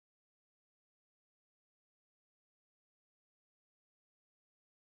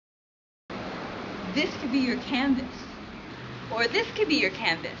This could be your canvas. Or this could be your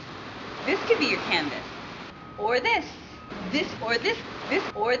canvas. This could be your canvas. Or this. This or this. This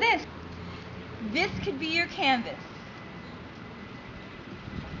or this. This could be your canvas.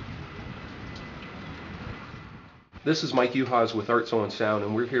 This is Mike Uhas with Owen Sound,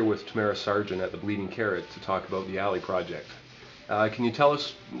 and we're here with Tamara Sargent at the Bleeding Carrot to talk about the Alley Project. Can you tell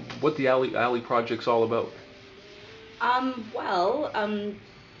us what the Alley Project's all about?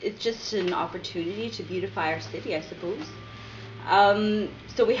 It's just an opportunity to beautify our city, I suppose.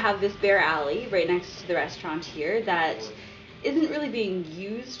 So we have this bare alley right next to the restaurant here that isn't really being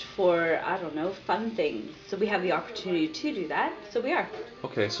used for, I don't know, fun things. So we have the opportunity to do that, so we are.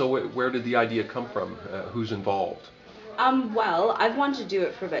 Okay, so where did the idea come from? Who's involved? I've wanted to do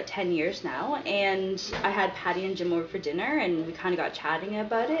it for about 10 years now, and I had Patty and Jim over for dinner, and we kind of got chatting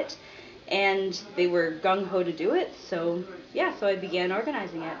about it, and they were gung-ho to do it, so I began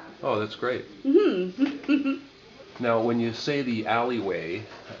organizing it. Oh, that's great. Mm-hmm. Now, when you say the alleyway,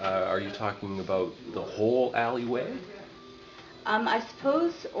 are you talking about the whole alleyway? I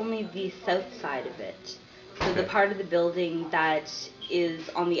suppose only the south side of it. So Okay. the part of the building that is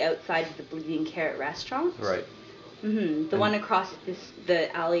on the outside of the Bleeding Carrot restaurant. Right. Mm-hmm. The one across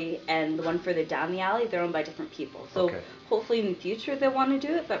the alley and the one further down the alley, they're owned by different people. So Okay. hopefully in the future they'll want to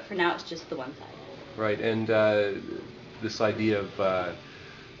do it, but for now it's just the one side. Right, and this idea of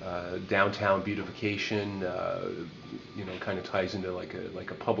downtown beautification, kind of ties into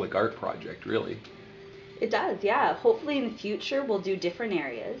like a public art project, really. It does, yeah. Hopefully in the future we'll do different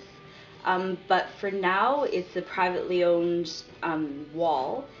areas. But for now it's a privately owned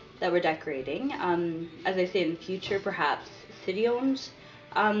wall that we're decorating. As I say, in the future perhaps city-owned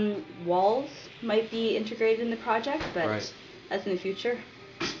walls might be integrated in the project, but Right. that's in the future.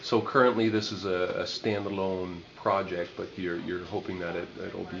 So currently this is a standalone project, but you're hoping that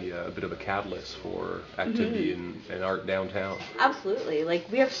it'll be a bit of a catalyst for activity and art downtown. Absolutely. Like,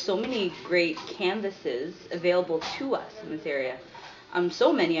 we have so many great canvases available to us in this area.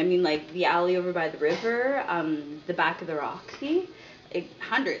 So many. I mean, like the alley over by the river, the back of the Roxy,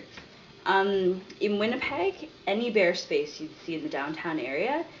 hundreds. In Winnipeg, any bare space you'd see in the downtown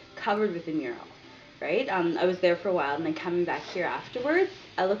area covered with a mural, right? I was there for a while, and then coming back here afterwards,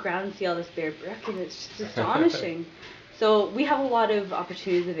 I look around and see all this bare brick, and it's just astonishing. So we have a lot of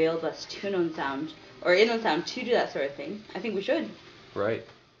opportunities available to us in Owen Sound to do that sort of thing. I think we should. Right.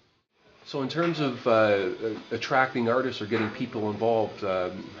 So in terms of attracting artists or getting people involved,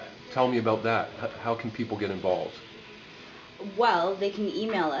 tell me about that. How can people get involved? Well, they can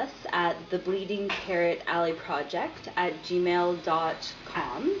email us at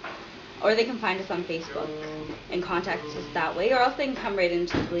thebleedingcarrotalleyproject@gmail.com, or they can find us on Facebook and contact us that way, or else they can come right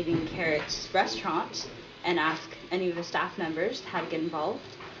into the Bleeding Carrot restaurant and ask any of the staff members how to get involved.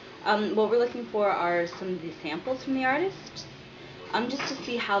 What we're looking for are some of the samples from the artists, just to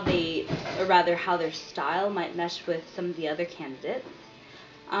see how their style might mesh with some of the other candidates.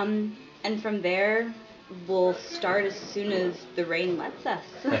 And from there, we'll start as soon as the rain lets us.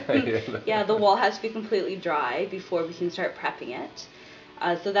 Yeah, the wall has to be completely dry before we can start prepping it.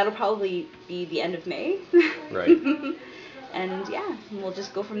 So that'll probably be the end of May. Right. And yeah, we'll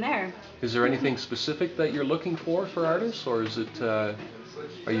just go from there. Is there anything specific that you're looking for artists, or is it, are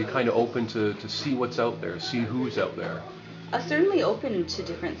you kind of open to see what's out there, see who's out there? Certainly open to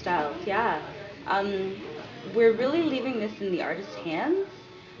different styles, yeah. We're really leaving this in the artist's hands.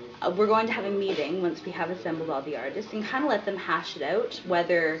 We're going to have a meeting once we have assembled all the artists and kind of let them hash it out,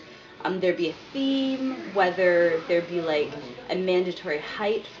 whether there be a theme, whether there be like a mandatory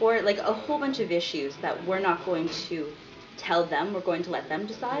height for it, like a whole bunch of issues that we're not going to tell them, we're going to let them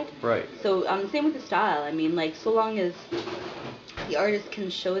decide. Right. So same with the style. I mean, like, so long as the artist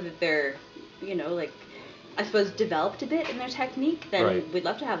can show that they're, I suppose, developed a bit in their technique, then Right. we'd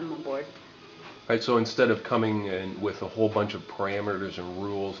love to have them on board. Right, so instead of coming in with a whole bunch of parameters and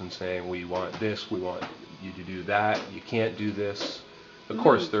rules and saying, we want this, we want you to do that, you can't do this. Of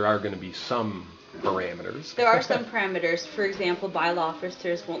course, there are going to be some parameters. There are some parameters. For example, bylaw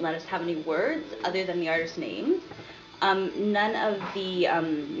officers won't let us have any words other than the artist's name. None of the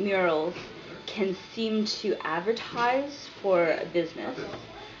murals can seem to advertise for a business.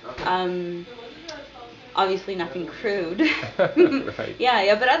 Obviously nothing crude. Right.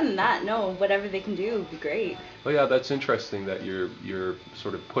 Yeah, but other than that, no, whatever they can do would be great. Well, yeah, that's interesting that you're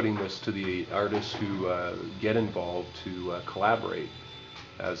sort of putting this to the artists who get involved to collaborate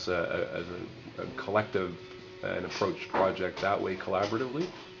as a collective and approach project that way collaboratively.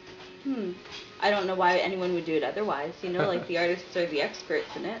 I don't know why anyone would do it otherwise. Like the artists are the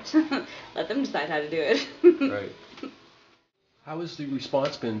experts in it. Let them decide how to do it. Right. How has the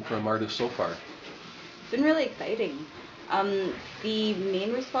response been from artists so far? It's been really exciting. The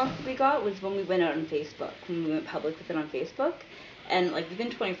main response that we got was when we went out on Facebook, when we went public with it on Facebook. And like within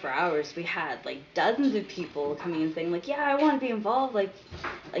 24 hours, we had like dozens of people coming and saying like, yeah, I want to be involved. Like,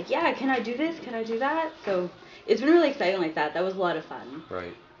 yeah, can I do this? Can I do that? So it's been really exciting like that. That was a lot of fun.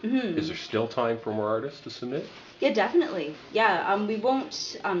 Right. Mm-hmm. Is there still time for more artists to submit? Yeah, definitely. Yeah, we won't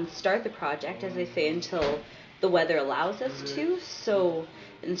start the project, as I say, until the weather allows us to. So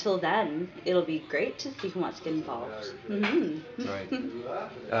until then, it'll be great to see who wants to get involved. Mm-hmm.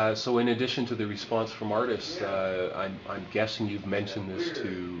 Right. So in addition to the response from artists, I'm guessing you've mentioned this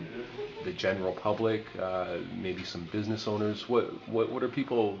to the general public, maybe some business owners. What are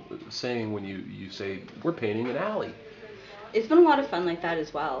people saying when you say, we're painting an alley? It's been a lot of fun like that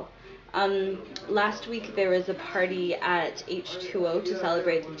as well. Last week there was a party at H2O to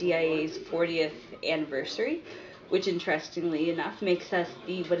celebrate the DIA's 40th anniversary, which interestingly enough makes us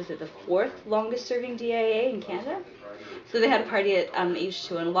the 4th longest serving DIA in Canada. So they had a party at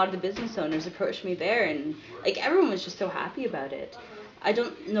H2O, and a lot of the business owners approached me there, and like everyone was just so happy about it. I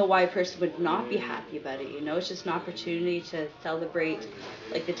don't know why a person would not be happy about it, you know. It's just an opportunity to celebrate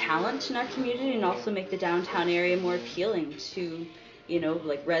like the talent in our community and also make the downtown area more appealing to, you know,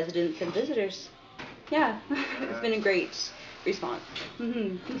 like residents and visitors. Yeah, it's been a great response.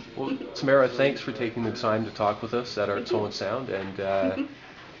 Mm-hmm. Well, Tamara, thanks for taking the time to talk with us at our Owen Sound, and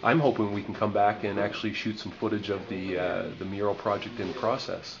I'm hoping we can come back and actually shoot some footage of the mural project in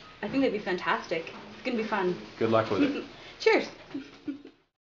process. I think that'd be fantastic. It's gonna be fun. Good luck with it. Cheers.